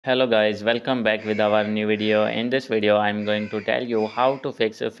Hello guys, welcome back with our new video. In this video I'm going to tell you how to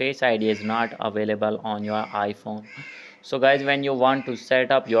fix a Face ID is not available on your iPhone. So guys, when you want to set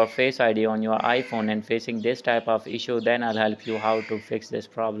up your Face ID on your iPhone and facing this type of issue, then I'll help you how to fix this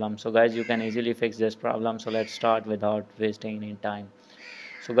problem. So guys, you can easily fix this problem. So let's start without wasting any time.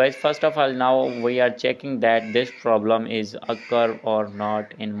 So guys, first of all, now we are checking that this problem is occur or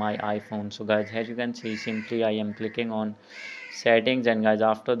not in my iPhone. So guys, as you can see, simply I am clicking on settings, and guys,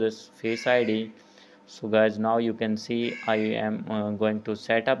 after this Face ID, so guys, now you can see I am going to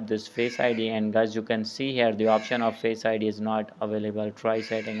set up this Face ID, and guys, you can see here the option of Face ID is not available. Try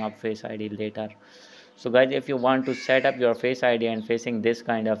setting up Face ID later. So guys, if you want to set up your Face ID and facing this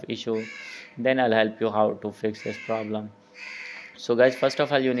kind of issue, then I'll help you how to fix this problem. So guys, first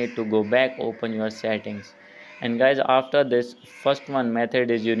of all, you need to go back, open your settings, and guys, after this, first one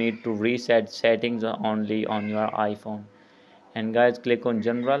method is you need to reset settings only on your iPhone. And guys, click on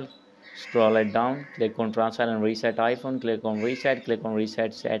general, scroll it down, click on transfer and reset iPhone, click on reset, click on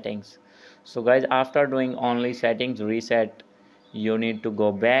reset settings. So guys, after doing only settings reset, you need to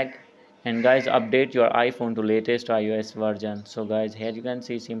go back, and guys, update your iPhone to latest iOS version. So guys, here you can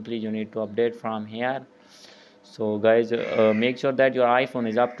see simply you need to update from here. So guys, make sure that your iPhone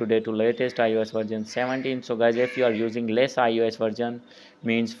is up to date to latest iOS version 17. So guys, if you are using less iOS version,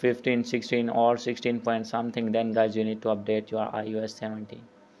 means 15, 16 or 16 point something, then guys, you need to update your iOS 17.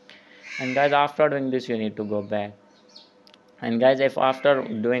 And guys, after doing this, you need to go back. And guys, if after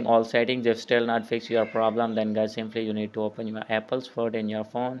doing all settings if still not fix your problem, then guys, simply you need to open your Apple Store in your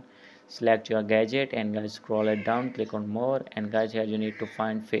phone, select your gadget, and guys, scroll it down, click on more, and guys, here you need to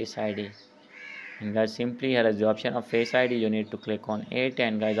find Face ID. And guys, simply here is the option of Face ID, you need to click on it,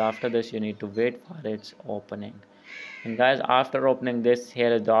 and guys, after this you need to wait for its opening. And guys, after opening this,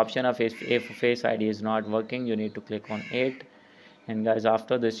 here is the option of if Face ID is not working, you need to click on it. And guys,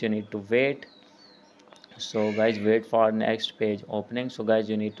 after this you need to wait. So guys, wait for next page opening. So guys,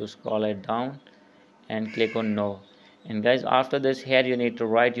 you need to scroll it down and click on no. And guys, after this, here you need to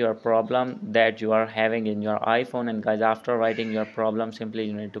write your problem that you are having in your iPhone. And guys, after writing your problem, simply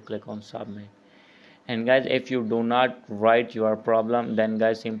you need to click on submit. And guys, if you do not write your problem, then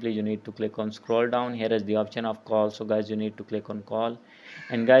guys, simply you need to click on scroll down. Here is the option of call. So guys, you need to click on call,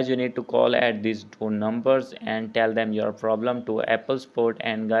 and guys, you need to call at these two numbers and tell them your problem to Apple support.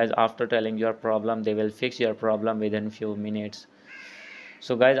 And guys, after telling your problem, they will fix your problem within few minutes.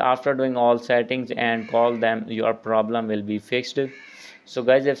 So guys, after doing all settings and call them, your problem will be fixed. So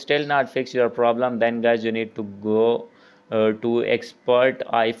guys, if still not fix your problem, then guys, you need to go to expert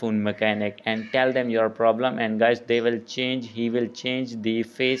iPhone mechanic and tell them your problem, and guys, he will change the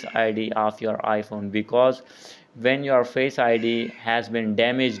Face ID of your iPhone, because when your Face ID has been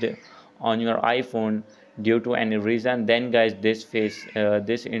damaged on your iPhone due to any reason, then guys, this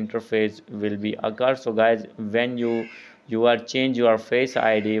interface will be occur. So guys, when you are change your Face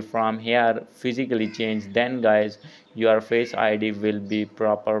ID from here, physically change, then guys, your Face ID will be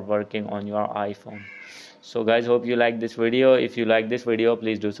proper working on your iPhone. So guys, hope you like this video. If you like this video,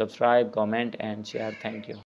 please do subscribe, comment and share. Thank you.